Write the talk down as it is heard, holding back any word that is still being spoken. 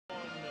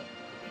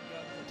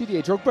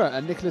Didier Drogba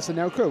and Nicolas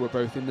Anelka were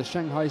both in the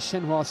Shanghai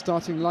Shenhua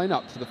starting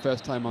lineup for the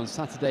first time on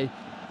Saturday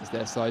as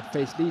their side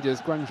faced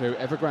leaders Guangzhou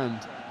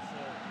Evergrande.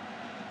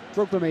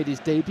 Drogba made his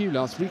debut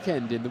last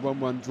weekend in the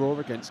 1-1 draw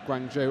against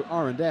Guangzhou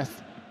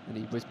R&F, and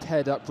he was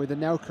paired up with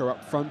Anelka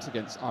up front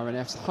against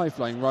R&F's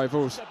high-flying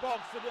rivals.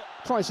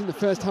 Twice in the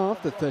first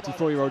half, the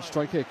 34-year-old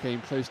striker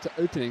came close to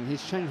opening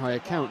his Shanghai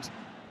account.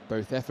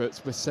 Both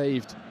efforts were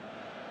saved.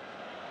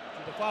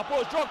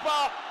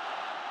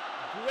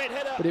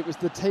 But it was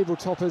the table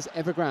toppers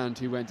Evergrande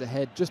who went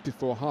ahead just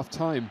before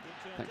half-time,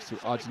 thanks to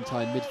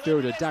Argentine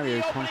midfielder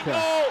Dario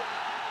Conca.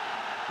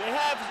 They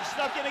have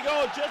snuck in a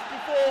goal just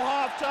before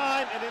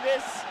half-time, and it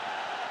is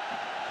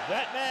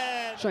that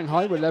man.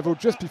 Shanghai were level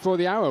just before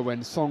the hour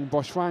when Song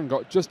Bochuan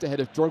got just ahead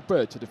of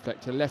Drogba to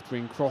deflect a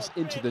left-wing cross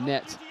into the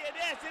net.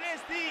 Yes, it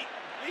is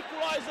the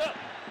equaliser.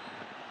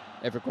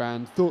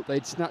 Evergrande thought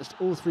they'd snatched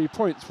all 3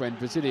 points when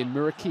Brazilian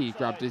Muriqi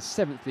grabbed his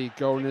 7th league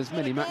goal in as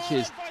many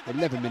matches,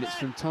 11 minutes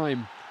from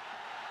time.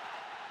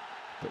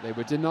 But they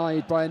were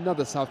denied by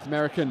another South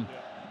American,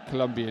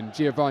 Colombian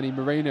Giovanni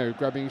Moreno,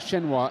 grabbing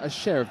Shenhua a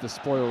share of the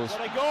spoils.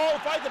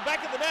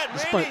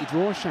 Despite the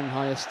draw,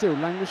 Shanghai are still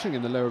languishing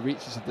in the lower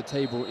reaches of the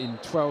table in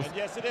 12th,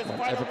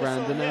 while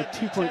Evergrande are now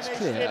 2 points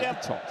clear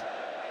at the top.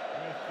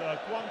 With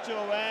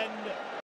Guangzhou and